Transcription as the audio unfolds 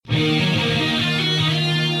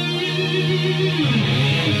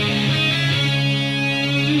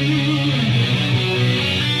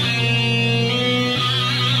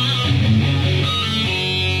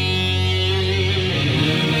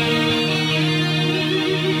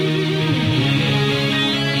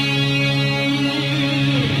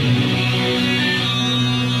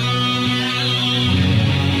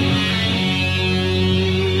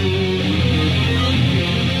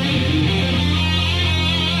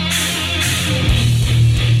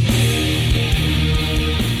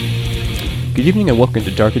Good evening and welcome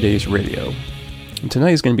to Darker Days Radio. And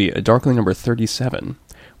tonight is going to be a Darkling number 37,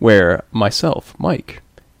 where myself, Mike,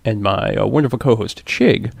 and my wonderful co-host,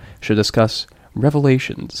 Chig, should discuss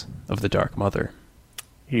Revelations of the Dark Mother.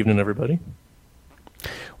 Evening, everybody.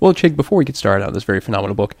 Well, Chig, before we get started on this very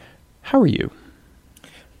phenomenal book, how are you?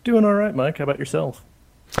 Doing all right, Mike. How about yourself?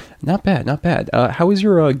 Not bad, not bad. How has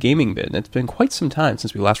your gaming been? It's been quite some time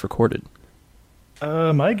since we last recorded.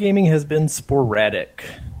 My gaming has been sporadic.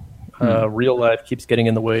 Real life keeps getting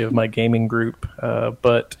in the way of my gaming group,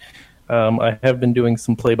 but I have been doing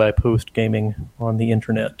some play-by-post gaming on the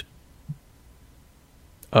internet.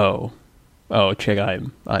 Oh,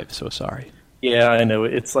 Chig, I'm so sorry. Yeah, I know.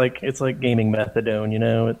 It's like gaming methadone. You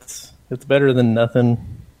know, it's better than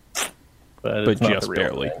nothing, but it's not just the real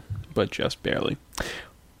barely. thing. But just barely.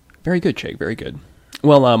 Very good, Chig. Very good.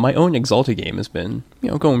 Well, my own Exalted game has been,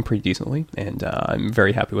 going pretty decently, and I'm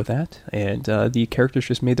very happy with that. And the characters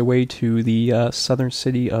just made their way to the southern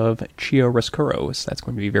city of Chiaroscuro, so that's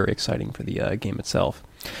going to be very exciting for the game itself.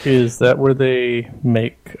 Is that where they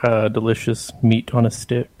make delicious meat on a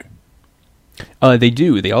stick? They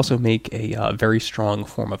do. They also make a very strong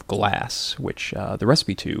form of glass, which the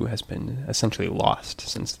recipe to has been essentially lost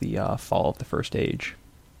since the fall of the First Age.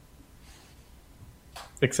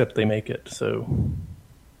 Except they make it, so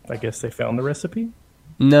I guess they found the recipe?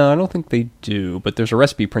 No, I don't think they do, but there's a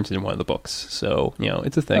recipe printed in one of the books, so,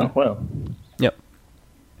 it's a thing. Oh, well. Yep,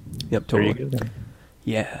 totally. There you go, then.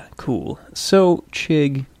 Yeah, cool. So,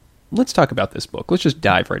 Chig, let's talk about this book. Let's just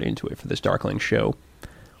dive right into it for this Darkling show.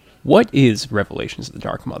 What is Revelations of the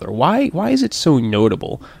Dark Mother? Why is it so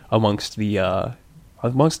notable amongst the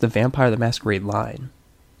Vampire the Masquerade line?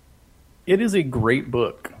 It is a great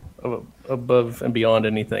book above and beyond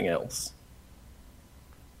anything else.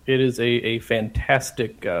 It is a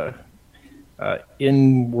fantastic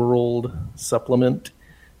in-world supplement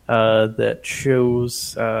that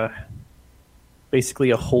shows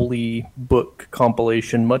basically a holy book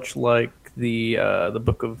compilation, much like the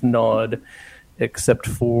Book of Nod, except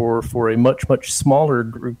for a much smaller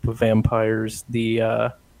group of vampires,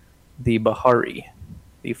 the Bahari,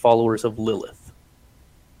 the followers of Lilith.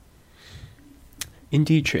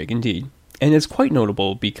 Indeed, Chig, indeed. And it's quite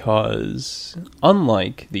notable because,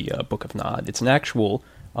 unlike the Book of Nod, it's an actual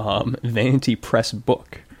Vanity Press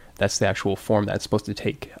book. That's the actual form that it's supposed to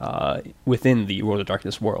take within the World of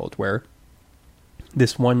Darkness world, where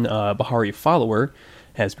this one Bahari follower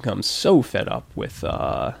has become so fed up with,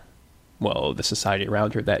 the society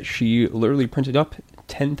around her that she literally printed up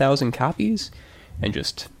 10,000 copies and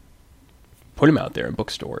just put them out there in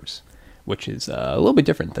bookstores, which is a little bit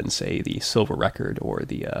different than, say, the Silver Record or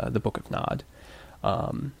the Book of Nod.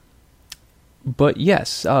 But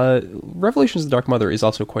yes, Revelations of the Dark Mother is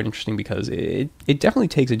also quite interesting because it definitely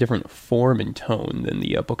takes a different form and tone than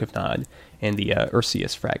the Book of Nod and the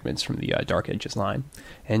Ursius fragments from the Dark Ages line.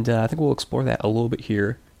 And I think we'll explore that a little bit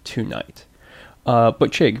here tonight. But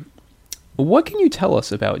Chig, what can you tell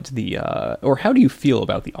us about or how do you feel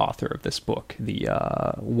about the author of this book, the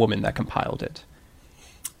woman that compiled it?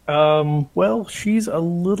 Well, she's a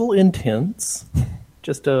little intense,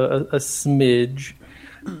 just a smidge,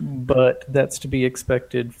 but that's to be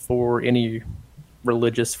expected for any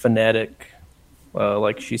religious fanatic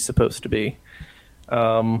like she's supposed to be.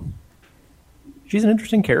 She's an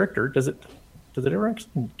interesting character. Does it ever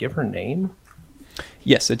actually give her name?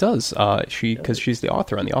 Yes, it does. Because she's the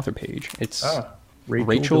author on the author page. It's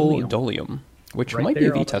Rachel Dolium, which Right might be a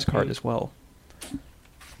there on VTest that card page. as well.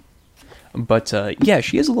 But yeah,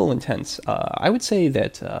 she is a little intense. I would say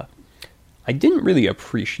that I didn't really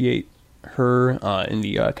appreciate her in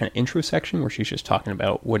the kind of intro section where she's just talking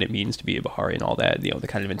about what it means to be a Bahari and all that, the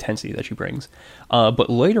kind of intensity that she brings. But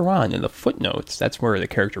later on in the footnotes, that's where the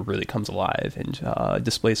character really comes alive and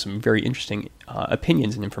displays some very interesting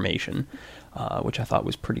opinions and information, which I thought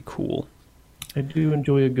was pretty cool. I do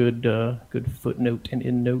enjoy a good footnote and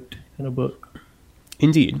endnote in a book.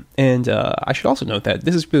 Indeed. And I should also note that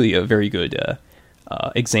this is really a very good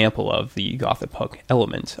example of the Gothic punk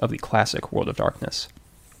element of the classic World of Darkness,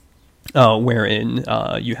 wherein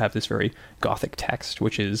you have this very Gothic text,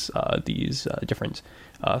 which is these different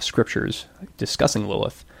scriptures discussing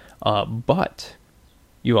Lilith, but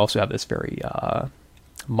you also have this very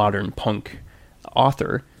modern punk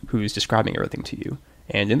author who's describing everything to you.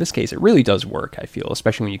 And in this case, it really does work, I feel,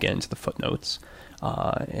 especially when you get into the footnotes.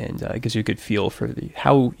 And it gives you a good feel for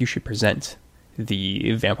how you should present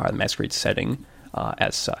the Vampire the Masquerade setting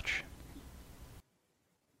as such.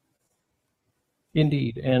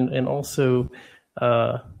 Indeed, and also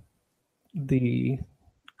the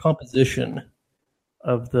composition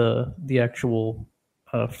of the actual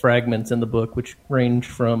fragments in the book, which range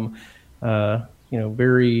from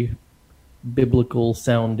very biblical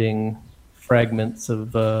sounding fragments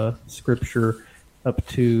of scripture up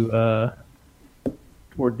to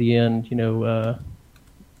toward the end,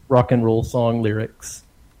 rock and roll song lyrics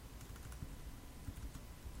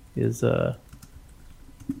is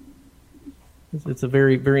it's a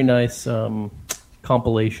very, very nice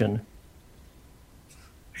compilation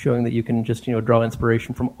showing that you can just draw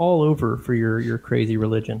inspiration from all over for your crazy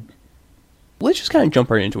religion. Let's just kind of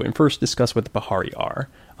jump right into it and first discuss what the Bahari are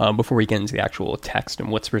before we get into the actual text and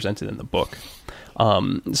what's presented in the book.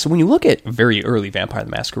 So when you look at very early Vampire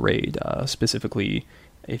the Masquerade, specifically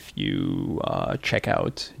if you check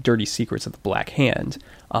out Dirty Secrets of the Black Hand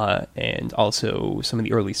and also some of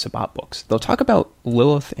the early Sabbat books, they'll talk about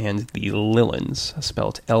Lilith and the Lilins,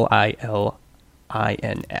 spelled Lilins.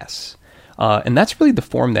 And that's really the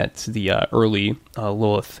form that the early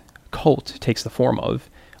Lilith cult takes the form of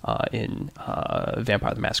in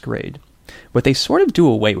Vampire the Masquerade. But they sort of do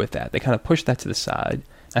away with that. They kind of push that to the side.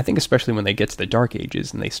 I think especially when they get to the Dark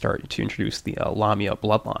Ages and they start to introduce the Lamia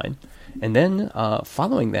bloodline. And then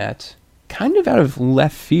following that, kind of out of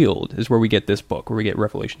left field, is where we get this book, where we get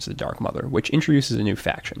Revelations of the Dark Mother, which introduces a new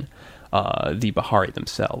faction, the Bahari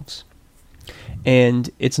themselves. And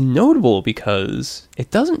it's notable because it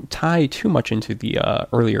doesn't tie too much into the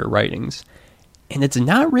earlier writings, and it's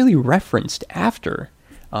not really referenced after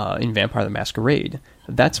in Vampire the Masquerade.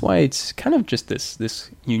 That's why it's kind of just this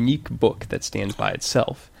unique book that stands by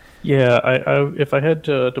itself. Yeah, I if I had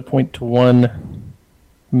to point to one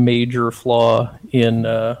major flaw in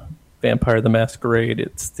Vampire the Masquerade,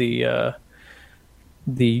 it's the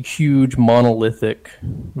huge monolithic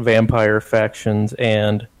vampire factions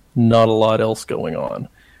and not a lot else going on.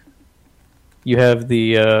 You have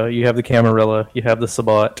the Camarilla, you have the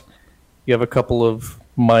Sabbat, you have a couple of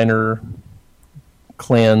minor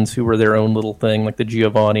clans who were their own little thing, like the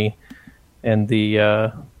Giovanni and the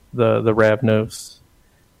Ravnos,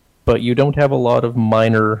 but you don't have a lot of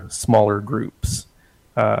minor, smaller groups.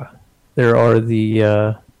 There are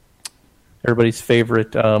the everybody's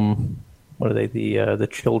favorite. What are they? The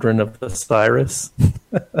Children of Osiris.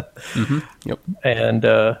 Mm-hmm. Yep. And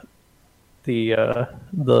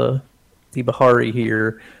the Bahari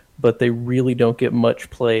here, but they really don't get much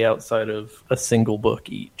play outside of a single book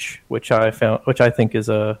each, which I think is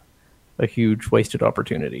a huge wasted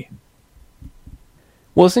opportunity.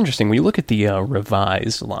 Well, it's interesting. When you look at the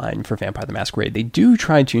revised line for Vampire the Masquerade, they do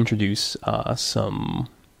try to introduce some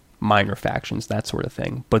minor factions, that sort of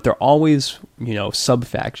thing, but they're always,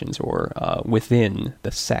 sub-factions or within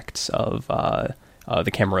the sects of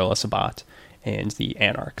the Camarilla, Sabbat, and the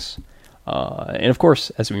Anarchs. And of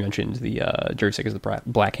course, as we mentioned, the Dirty Secrets of the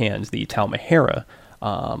Black Hands, the Tal Mahara,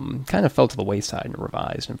 kind of fell to the wayside and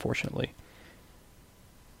revised, unfortunately.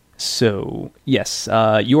 So, yes,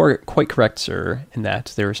 you are quite correct, sir, in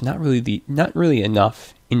that there's not really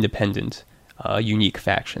enough independent, unique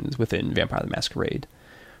factions within Vampire the Masquerade.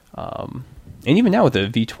 And even now with the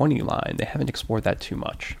V20 line, they haven't explored that too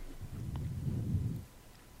much.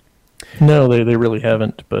 No, they really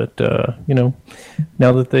haven't. But,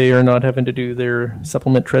 now that they are not having to do their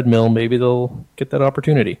supplement treadmill, maybe they'll get that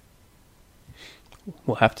opportunity.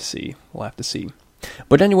 We'll have to see.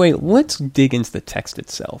 But anyway, let's dig into the text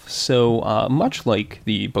itself. So, much like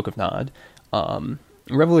the Book of Nod,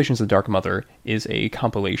 Revelations of the Dark Mother is a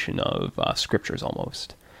compilation of scriptures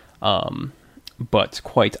almost. But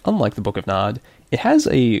quite unlike the Book of Nod, it has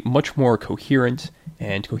a much more coherent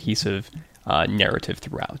and cohesive narrative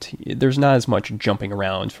throughout. There's not as much jumping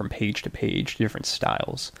around from page to page, different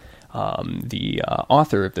styles. The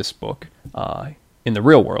author of this book, in the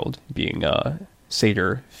real world, being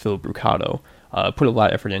Seder Phil Brucato, put a lot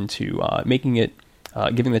of effort into making it,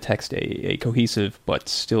 giving the text a cohesive but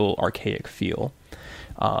still archaic feel.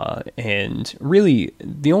 And really,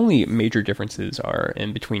 the only major differences are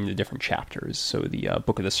in between the different chapters. So the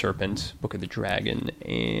Book of the Serpent, Book of the Dragon,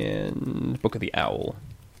 and Book of the Owl.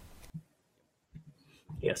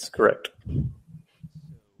 Yes, correct.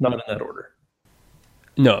 Not in that order.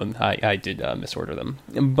 No, I did misorder them.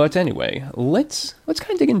 But anyway, let's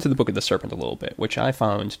kind of dig into the Book of the Serpent a little bit, which I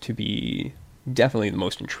found to be definitely the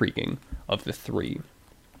most intriguing of the three.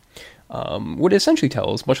 What it essentially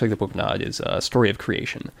tells, much like the Book of Nod, is a story of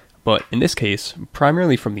creation, but in this case,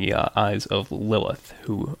 primarily from the eyes of Lilith,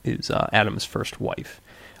 who is Adam's first wife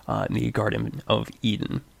in the Garden of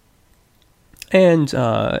Eden. And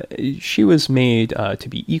she was made to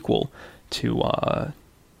be equal to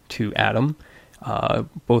Adam,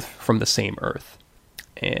 both from the same earth.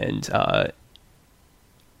 And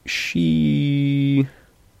she,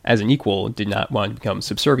 as an equal, did not want to become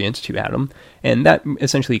subservient to Adam, and that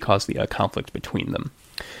essentially caused the conflict between them.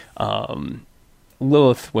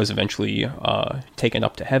 Lilith was eventually taken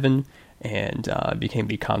up to heaven and became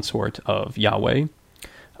the consort of Yahweh,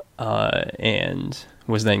 and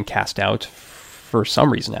was then cast out for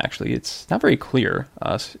some reason. Actually, it's not very clear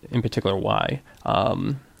in particular why.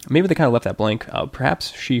 Maybe they kind of left that blank.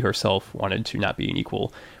 Perhaps she herself wanted to not be an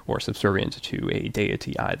equal or subservient to a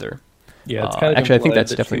deity either. Yeah, it's kind of actually, I think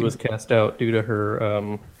that's that definitely she was cast out due to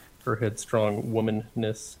her her headstrong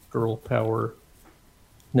womanness, girl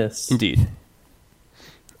powerness. Indeed.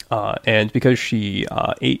 And because she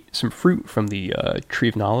ate some fruit from the tree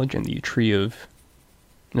of knowledge and the tree of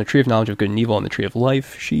knowledge of good and evil and the tree of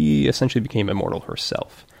life, she essentially became immortal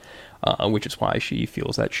herself, which is why she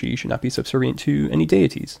feels that she should not be subservient to any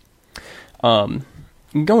deities.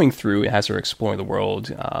 Going through, it has her exploring the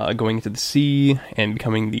world, going into the sea, and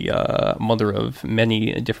becoming the mother of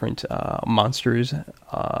many different monsters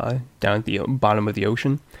down at the bottom of the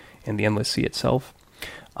ocean and the endless sea itself.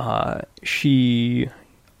 She,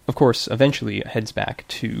 of course, eventually heads back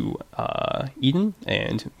to Eden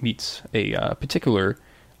and meets a particular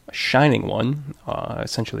shining one,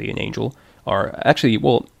 essentially an angel, or actually,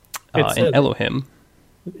 well, an Elohim.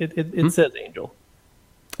 It says angel.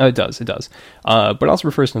 It does. But it also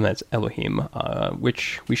refers to them as Elohim,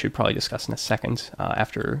 which we should probably discuss in a second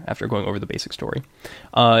after going over the basic story.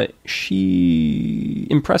 She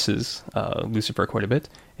impresses Lucifer quite a bit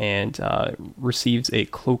and receives a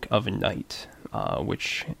cloak of night,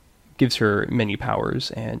 which gives her many powers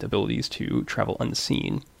and abilities to travel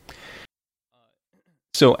unseen.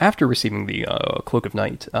 So after receiving the cloak of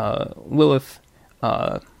night, Lilith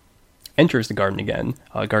enters the garden again,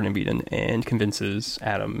 Garden of Eden, and convinces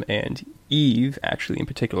Adam and Eve, actually in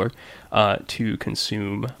particular, to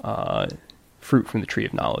consume fruit from the tree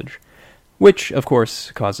of knowledge, which, of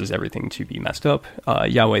course, causes everything to be messed up.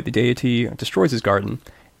 Yahweh, the deity, destroys his garden,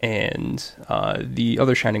 and the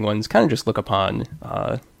other Shining Ones kind of just look upon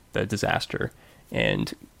the disaster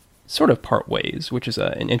and sort of part ways, which is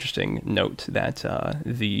an interesting note that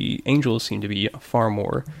the angels seem to be far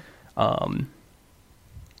more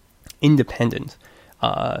independent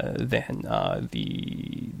than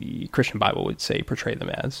the Christian Bible would say portray them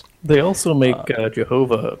as. They also make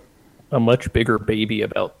Jehovah a much bigger baby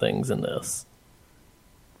about things in this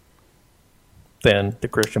than the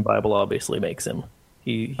Christian Bible obviously makes him.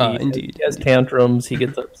 He indeed. He has tantrums. He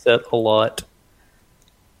gets upset a lot.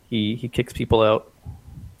 He kicks people out.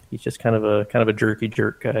 He's just kind of a jerky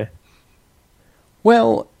jerk guy.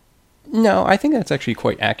 Well, no, I think that's actually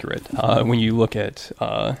quite accurate when you look at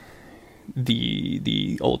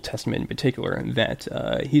the Old Testament in particular. That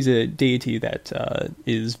he's a deity that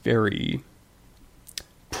is very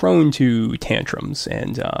prone to tantrums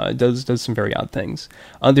and does some very odd things.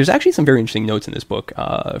 There's actually some very interesting notes in this book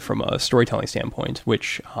from a storytelling standpoint,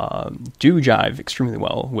 which do jive extremely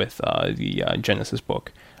well with the Genesis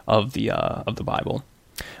book of the Bible.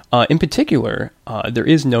 In particular, there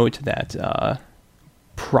is note that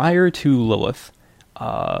prior to Lilith,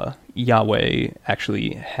 Yahweh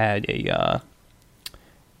actually had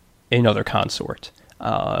another consort,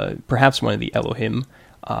 perhaps one of the Elohim,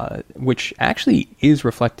 which actually is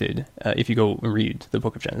reflected if you go and read the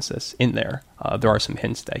book of Genesis. In there, there are some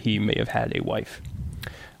hints that he may have had a wife.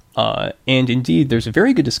 And indeed, there's a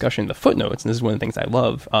very good discussion in the footnotes, and this is one of the things I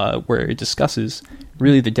love, where it discusses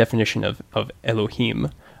really the definition of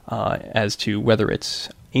Elohim as to whether it's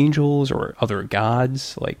angels or other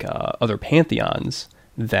gods, like other pantheons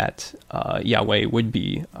that Yahweh would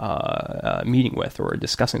be meeting with or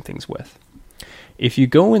discussing things with. If you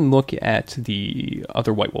go and look at the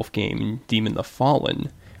other White Wolf game, Demon the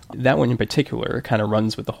Fallen, that one in particular kind of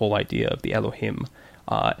runs with the whole idea of the Elohim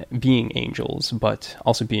being angels, but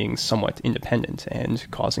also being somewhat independent and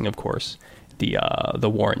causing, of course, the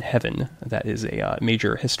war in heaven. That is a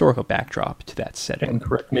major historical backdrop to that setting. And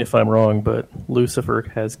correct me if I'm wrong, but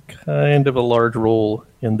Lucifer has kind of a large role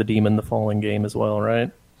in the Demon the Fallen game as well,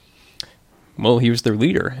 right? Well, he was their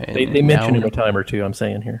leader. And they mention him a time or two, I'm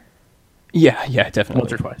saying here. Yeah, definitely.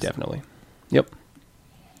 Once or twice. Definitely. Yep.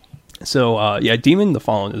 So, Demon the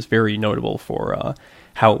Fallen is very notable for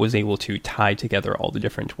how it was able to tie together all the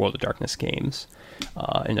different World of Darkness games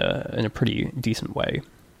in a pretty decent way.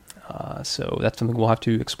 So that's something we'll have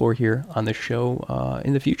to explore here on this show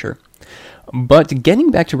in the future. But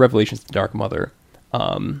getting back to Revelations of the Dark Mother,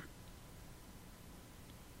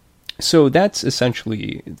 so that's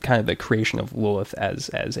essentially kind of the creation of Lilith as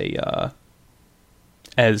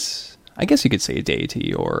I guess you could say a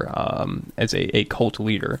deity or as a cult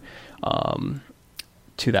leader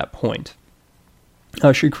to that point.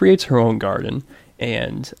 She creates her own garden,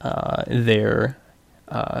 and there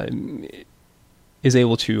is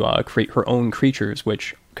able to create her own creatures,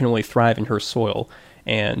 which can only thrive in her soil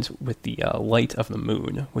and with the light of the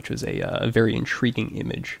moon, which was a very intriguing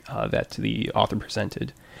image that the author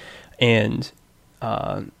presented. And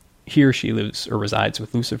here she lives or resides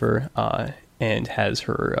with Lucifer and has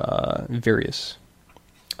her various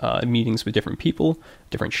meetings with different people,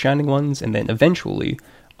 different Shining Ones, and then eventually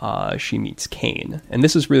she meets Cain. And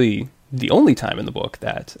this is really the only time in the book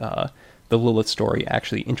that the Lilith story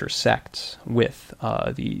actually intersects with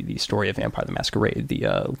the story of Vampire the Masquerade,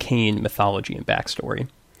 the Cain mythology and backstory.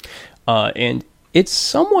 And it's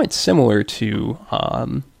somewhat similar to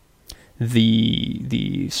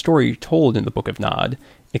the story told in the Book of Nod,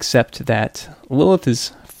 except that Lilith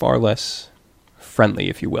is far less friendly,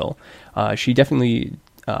 if you will. She definitely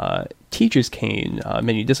teaches Cain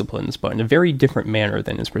many disciplines, but in a very different manner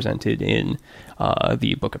than is presented in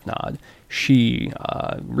the Book of Nod. She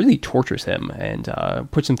really tortures him and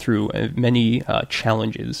puts him through many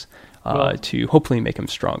challenges to hopefully make him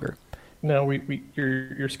stronger. Now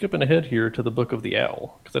you're skipping ahead here to the Book of the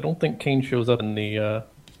Owl, because I don't think Cain shows up in the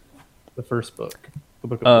first book. The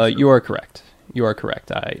Book of the You are correct. You are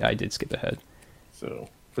correct. I did skip ahead. So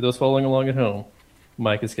for those following along at home,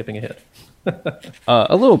 Mike is skipping ahead.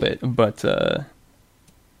 A little bit, but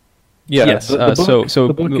yeah. Yes.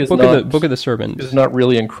 The Book of the Serpent is not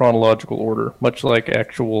really in chronological order, much like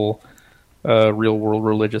actual real world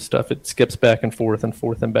religious stuff. It skips back and forth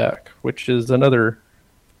and back, which is another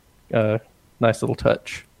nice little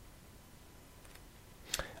touch.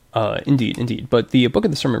 Indeed. But the Book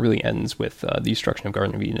of the Serpent really ends with the destruction of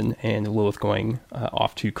Garden of Eden and Lilith going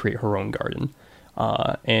off to create her own garden.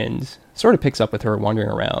 And sort of picks up with her wandering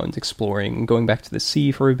around, exploring, going back to the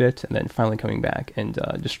sea for a bit, and then finally coming back and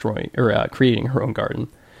creating her own garden.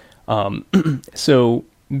 So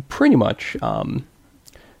pretty much,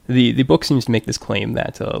 the book seems to make this claim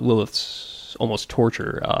that Lilith's almost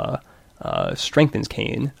torture strengthens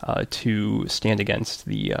Cain to stand against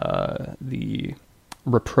the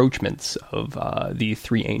reproachments of the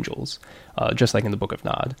three angels, just like in the Book of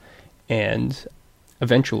Nod, and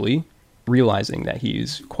eventually, realizing that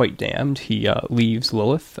he's quite damned, he leaves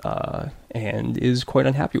Lilith and is quite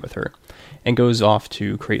unhappy with her, and goes off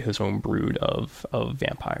to create his own brood of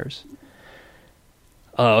vampires.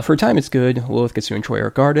 For a time, it's good. Lilith gets to enjoy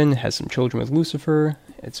her garden, has some children with Lucifer.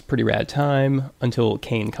 It's a pretty rad time until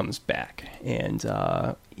Cain comes back, and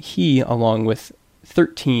he, along with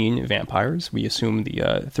 13 vampires, we assume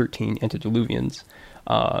the 13 antediluvians,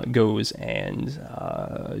 goes and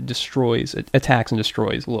attacks and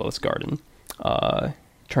destroys Lilith's garden,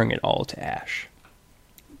 turning it all to ash.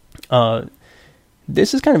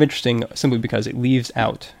 This is kind of interesting simply because it leaves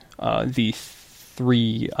out the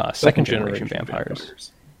three second generation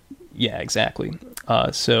vampires. Yeah, exactly.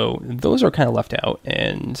 So those are kind of left out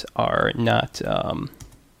and are not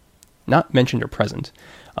mentioned or present.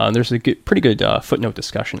 There's a pretty good footnote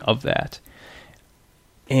discussion of that.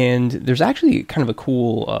 And there's actually kind of a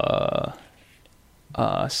cool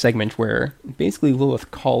segment where basically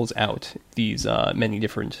Lilith calls out these many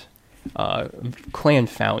different clan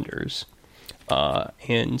founders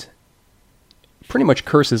and pretty much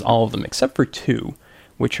curses all of them except for two,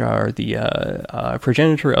 which are the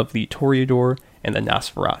progenitor of the Toreador and the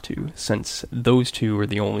Nosferatu, since those two are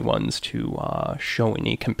the only ones to show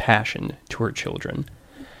any compassion to her children.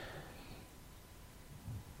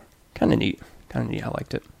 Kind of neat. I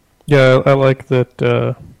liked it. Yeah, I like that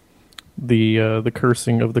the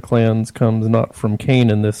cursing of the clans comes not from Cain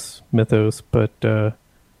in this mythos, but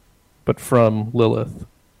from Lilith.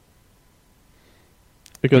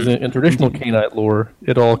 Because in traditional Cainite lore,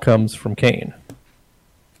 it all comes from Cain.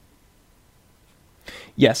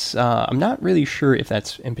 Yes, I'm not really sure if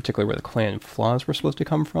that's in particular where the clan flaws were supposed to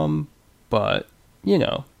come from, but,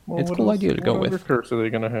 it's a cool idea to go with. What other curse are they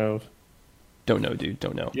going to have? Don't know, dude.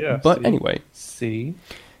 Don't know. Yeah. But anyway. See?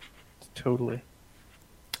 Totally.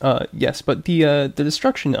 Yes, but the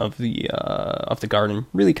destruction of the garden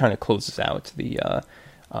really kind of closes out the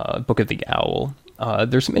Book of the Owl.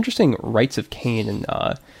 There's some interesting rites of Cain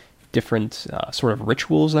and different sort of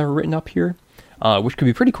rituals that are written up here, which could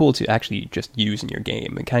be pretty cool to actually just use in your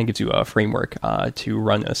game. It kind of gives you a framework to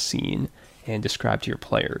run a scene and describe to your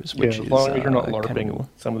players. Which as long as you're not LARPing. Kind of cool.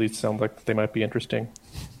 Some of these sound like they might be interesting.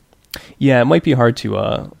 Yeah, it might be hard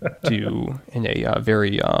to do in a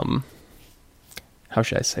very, how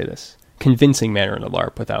should I say this, convincing manner in a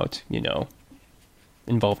LARP without,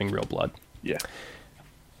 involving real blood. Yeah.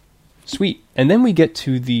 Sweet. And then we get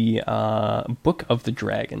to the Book of the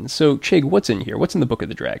Dragon. So, Chig, what's in here? What's in the Book of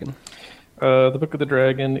the Dragon? The Book of the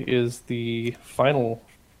Dragon is the final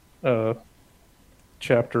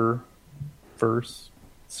chapter, verse,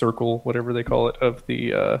 circle, whatever they call it, of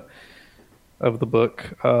the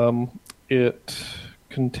book. It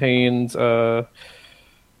contains what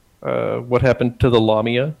happened to the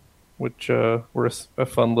Lamia, which were a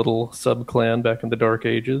fun little sub-clan back in the Dark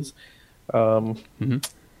Ages.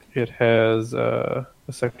 It has a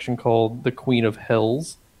section called The Queen of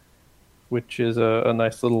Hells, which is a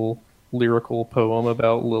nice little lyrical poem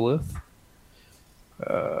about Lilith.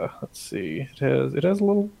 Let's see. It has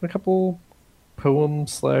a couple poem /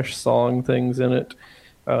 song things in it.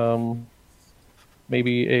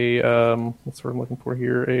 Maybe what's what I'm looking for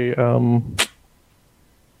here?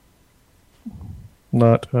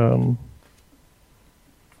 What's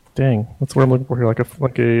what I'm looking for here? Like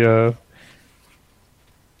a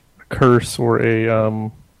curse or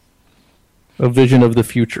a vision of the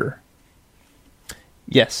future.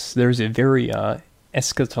 Yes, there's a very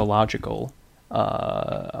eschatological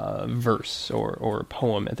verse or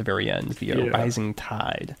poem at the very end, the rising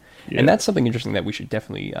tide. Yeah. And that's something interesting that we should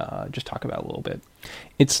definitely just talk about a little bit.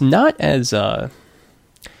 It's not as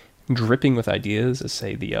dripping with ideas as,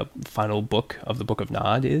 say, the final book of the Book of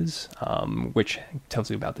Nod is, which tells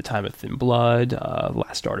you about the time of Thin Blood,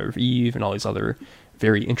 Last Daughter of Eve, and all these other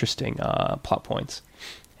very interesting plot points.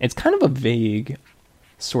 It's kind of a vague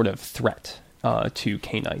sort of threat to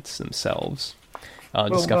Cainites themselves.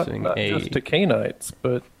 Discussing not just to Cainites,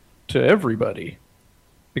 but to everybody.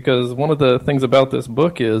 Because one of the things about this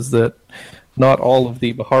book is that not all of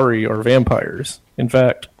the Bahari are vampires. In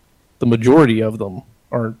fact, the majority of them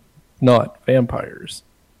are not vampires.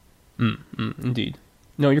 Indeed.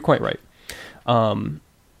 No, you're quite right.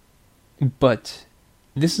 But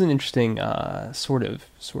this is an interesting sort of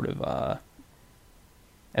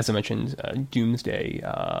as I mentioned, doomsday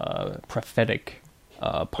prophetic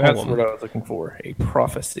poem. That's what I was looking for, a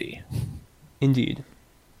prophecy. Indeed.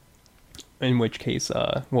 In which case,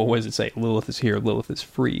 what does it say? Lilith is here, Lilith is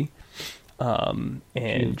free. And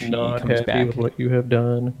she not comes happy back with what you have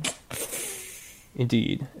done.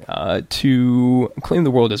 Indeed. To claim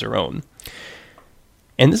the world as her own.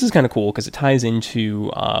 And this is kind of cool because it ties into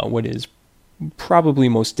what is probably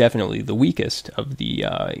most definitely the weakest of the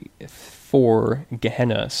 4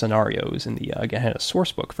 Gehenna scenarios in the Gehenna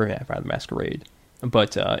sourcebook for Vampire the Masquerade.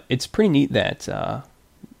 But it's pretty neat that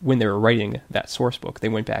when they were writing that sourcebook, they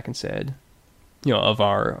went back and said, of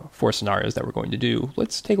our 4 scenarios that we're going to do,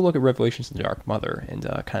 let's take a look at Revelations of the Dark Mother and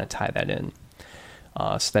kind of tie that in.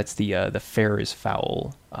 So that's the fair is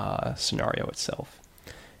foul scenario itself.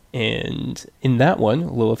 And in that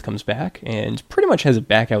one, Lilith comes back and pretty much has a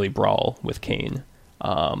back alley brawl with Cain.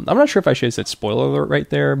 I'm not sure if I should have said spoiler alert right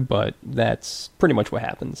there, but that's pretty much what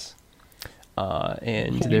happens.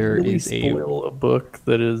 And there is spoil a book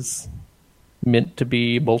that is meant to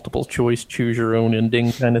be multiple choice, choose your own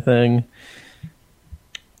ending kind of thing.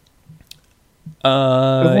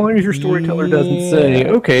 As long as your storyteller doesn't say,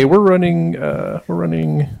 "Okay, we're running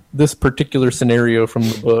this particular scenario from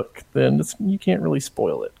the book," then you can't really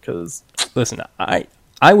spoil it. Because listen, I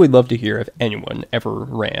would love to hear if anyone ever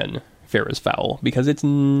ran Fair is Foul, because it's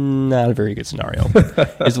not a very good scenario.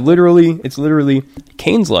 It's literally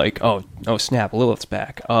Cain's like, oh snap, Lilith's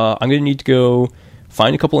back. I'm gonna need to go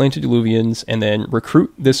find a couple antediluvians and then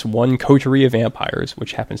recruit this one coterie of vampires,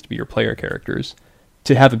 which happens to be your player characters,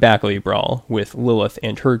 to have a backalley brawl with Lilith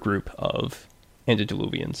and her group of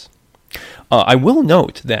antediluvians. I will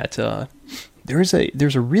note that there's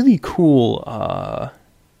a really cool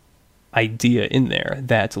idea in there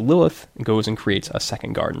that Lilith goes and creates a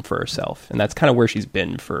second garden for herself, and that's kind of where she's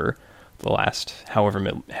been for the last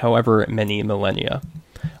however many millennia.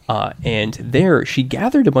 And there, she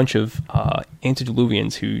gathered a bunch of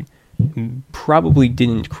antediluvians who probably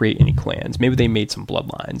didn't create any clans. Maybe they made some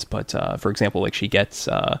bloodlines, but for example, like she gets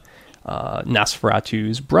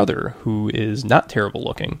Nosferatu's brother, who is not terrible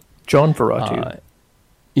looking. John Ferratu.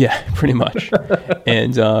 Yeah, pretty much.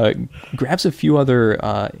 And grabs a few other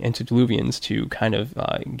antediluvians to kind of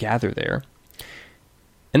gather there.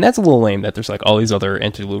 And that's a little lame that there's like all these other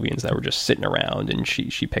antediluvians that were just sitting around and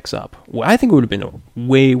she picks up. Well, I think it would have been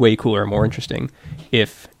way, way cooler and more interesting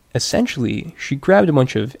if essentially she grabbed a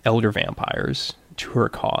bunch of elder vampires to her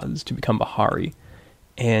cause to become Bahari.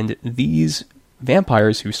 And these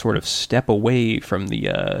vampires who sort of step away from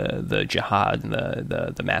the jihad and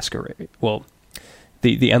the masquerade, well,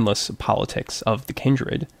 the endless politics of the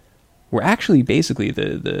kindred, were actually basically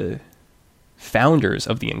the founders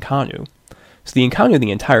of the Incarnu. So the Incarnu,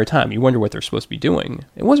 the entire time, you wonder what they're supposed to be doing.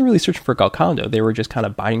 It wasn't really searching for Golconda. They were just kind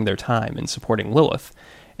of biding their time and supporting Lilith.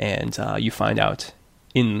 And you find out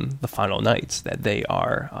in the final nights that they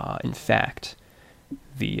are, in fact,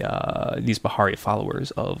 these Bahari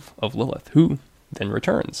followers of Lilith, who then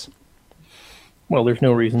returns. Well, there's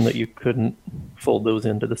no reason that you couldn't fold those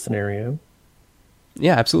into the scenario.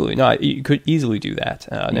 Yeah, absolutely. No, you could easily do that,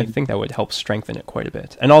 and I think that would help strengthen it quite a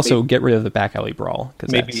bit, and also get rid of the back alley brawl.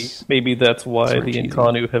 Cause maybe that's why the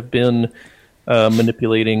Incanu have been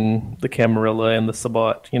manipulating the Camarilla and the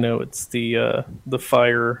Sabbat. It's the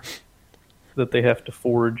fire that they have to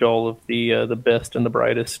forge all of the best and the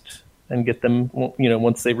brightest and get them.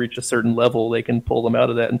 Once they reach a certain level, they can pull them out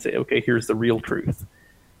of that and say, "Okay, here's the real truth."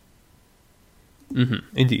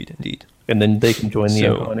 Mm-hmm. Indeed. And then they can join the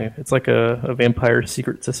Incanu. It's like a vampire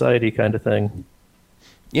secret society kind of thing.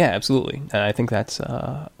 Yeah, absolutely. And I think that's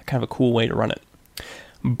kind of a cool way to run it.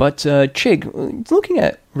 But Chig, looking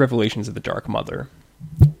at Revelations of the Dark Mother,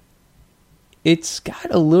 it's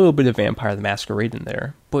got a little bit of Vampire the Masquerade in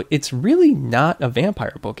there, but it's really not a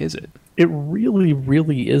vampire book, is it? It really,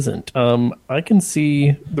 really isn't. I can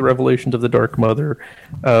see the Revelations of the Dark Mother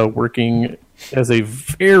working as a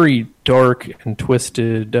very dark and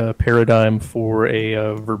twisted paradigm for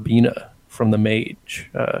a Verbena from the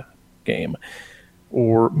Mage game.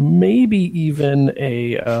 Or maybe even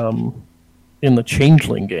in the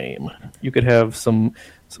Changeling game. You could have some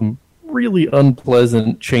really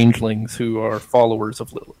unpleasant changelings who are followers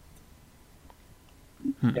of Lilith.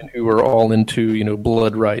 And who are all into,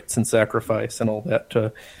 blood rites and sacrifice and all that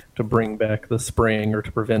to bring back the spring or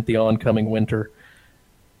to prevent the oncoming winter.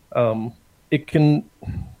 I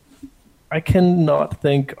cannot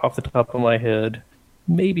think off the top of my head,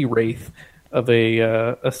 maybe Wraith, of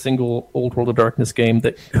a single Old World of Darkness game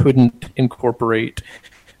that couldn't incorporate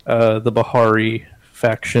the Bahari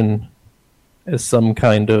faction as some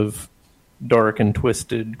kind of dark and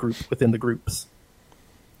twisted group within the groups.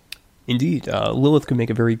 Indeed, Lilith could make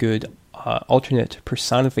a very good alternate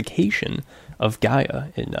personification of Gaia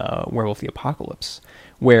in Werewolf the Apocalypse,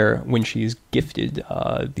 where when she's gifted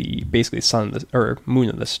the basically moon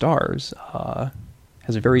of the stars,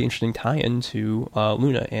 has a very interesting tie-in to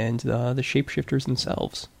Luna and the shapeshifters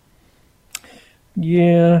themselves.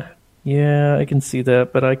 Yeah, I can see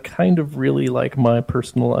that, but I kind of really like my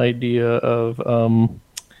personal idea of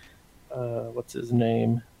what's his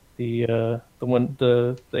name? The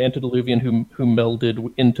antediluvian who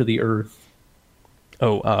melded into the earth.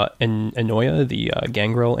 Oh, Anoia, the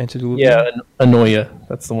Gangrel antediluvian? Yeah, Anoia.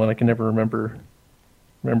 That's the one. I can never remember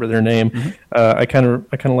their name. Mm-hmm. I kind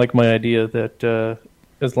of like my idea that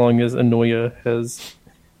as long as Anoia has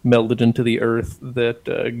melded into the earth,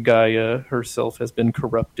 that Gaia herself has been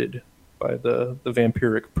corrupted by the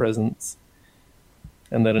vampiric presence,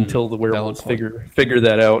 and that until the werewolves figure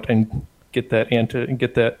that out and get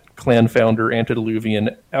that clan founder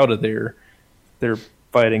antediluvian out of there, they're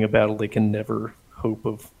fighting a battle they can never hope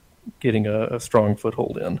of getting a strong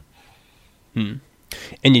foothold in. And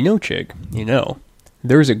Chig,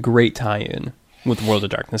 there's a great tie-in with World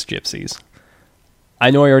of Darkness Gypsies.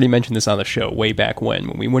 I know I already mentioned this on the show way back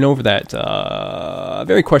when we went over that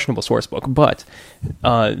very questionable source book, but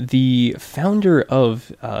the founder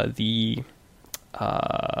of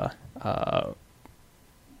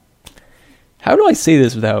how do I say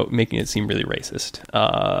this without making it seem really racist?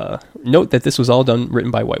 Note that this was all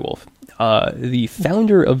written by White Wolf. The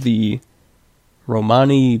founder of the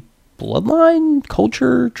Romani bloodline,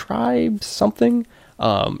 culture, tribe, something,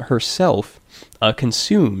 herself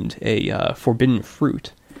consumed a forbidden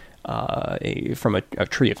fruit from a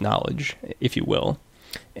tree of knowledge, if you will.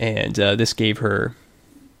 And this gave her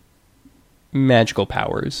magical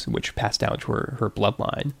powers, which passed down to her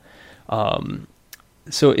bloodline.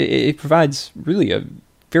 So it provides really a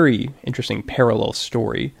very interesting parallel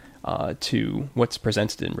story to what's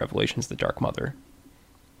presented in Revelations of the Dark Mother.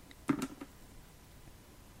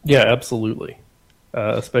 Yeah, absolutely.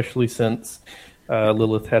 Especially since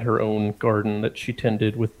Lilith had her own garden that she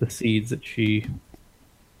tended with the seeds that she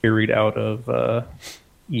carried out of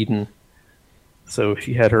Eden. So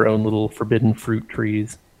she had her own little forbidden fruit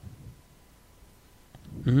trees.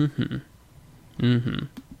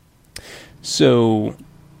 So,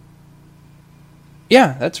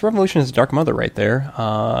 yeah, that's Revelations of the Dark Mother right there.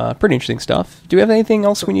 Pretty interesting stuff. Do we have anything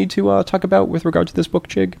else we need to talk about with regard to this book,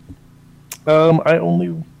 Chig? I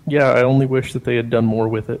only wish that they had done more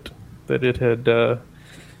with it. That it had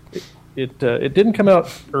it didn't come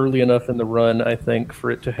out early enough in the run, I think, for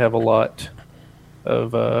it to have a lot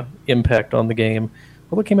of impact on the game.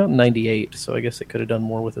 Well, it came out in '98, so I guess they could have done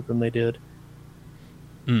more with it than they did.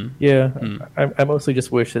 I mostly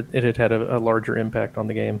just wish that it had a larger impact on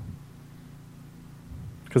the game.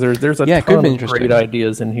 Because there's a ton of great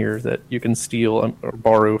ideas in here that you can steal or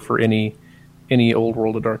borrow for any Old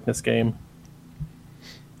World of Darkness game.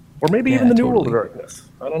 Or maybe even the New World of Darkness.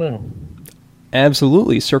 I don't know.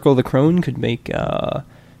 Absolutely. Circle of the Crone could make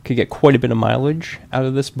could get quite a bit of mileage out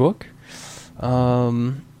of this book.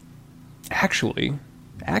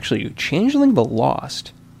 Actually, Changeling the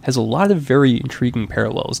Lost has a lot of very intriguing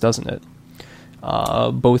parallels, doesn't it?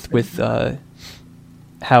 Both with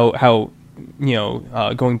how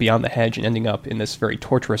going beyond the hedge and ending up in this very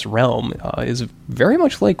torturous realm is very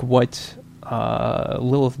much like what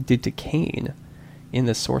Lilith did to Cain in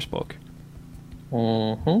this source book.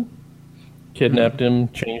 Mm-hmm. Kidnapped him,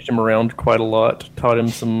 changed him around quite a lot, taught him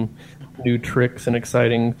some new tricks and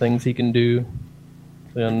exciting things he can do.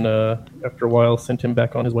 Then, after a while, sent him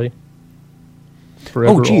back on his way.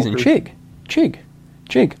 Forever Oh, geez, and altered.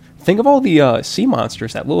 Chig. Think of all the sea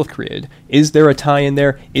monsters that Lilith created. Is there a tie-in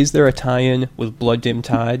there? Is there a tie-in with Blood-Dimmed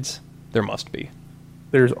Tides? There must be.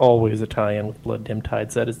 There's always a tie-in with Blood-Dimmed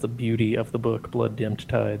Tides. That is the beauty of the book, Blood-Dimmed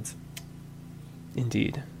Tides.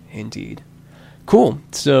 Indeed. Cool.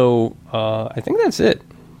 So, I think that's it.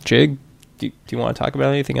 Chig, do you want to talk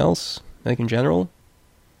about anything else, like in general?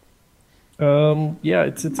 Yeah,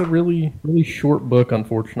 it's a really, really short book,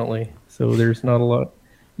 unfortunately. So there's not a lot.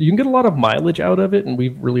 You can get a lot of mileage out of it, and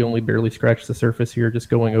we've really only barely scratched the surface here, just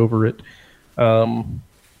going over it. But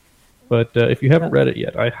if you haven't read it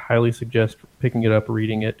yet, I highly suggest picking it up,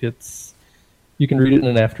 reading it. You can read it in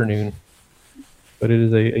an afternoon, but it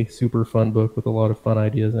is a super fun book with a lot of fun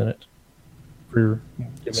ideas in it for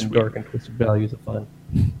giving dark and twisted values of fun.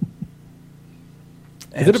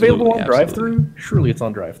 Is it available on Drive-Thru? Surely it's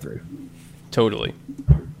on Drive-Thru. Totally.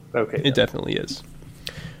 Okay. It definitely is.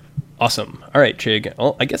 Awesome. All right, Chig.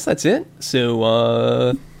 Well, I guess that's it.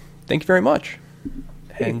 So, thank you very much.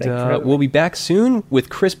 And we'll be back soon with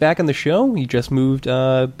Chris back on the show. He just moved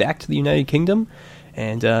back to the United Kingdom,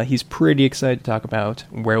 and he's pretty excited to talk about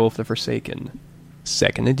Werewolf the Forsaken,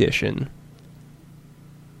 2nd edition.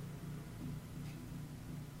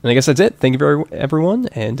 And I guess that's it. Thank you, everyone,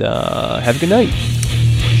 and have a good night.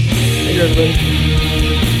 Thank you, everybody.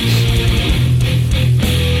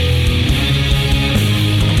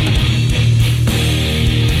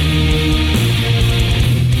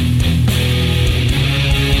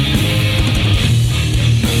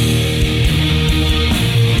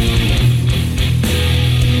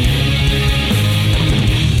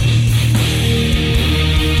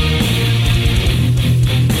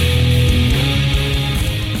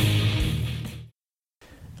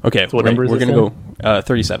 Okay, so what number is we're going to go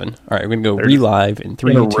 37. All right, we're going to go relive in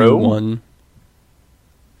 3, 2, 1.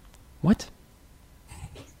 What?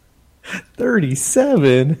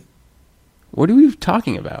 37? What are we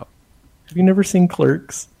talking about? Have you never seen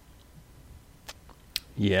Clerks?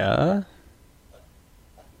 Yeah.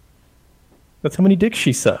 That's how many dicks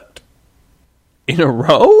she sucked. In a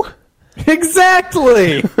row?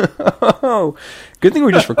 Exactly! Oh, good thing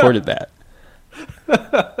we just recorded that.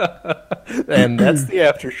 And that's the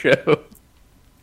after show.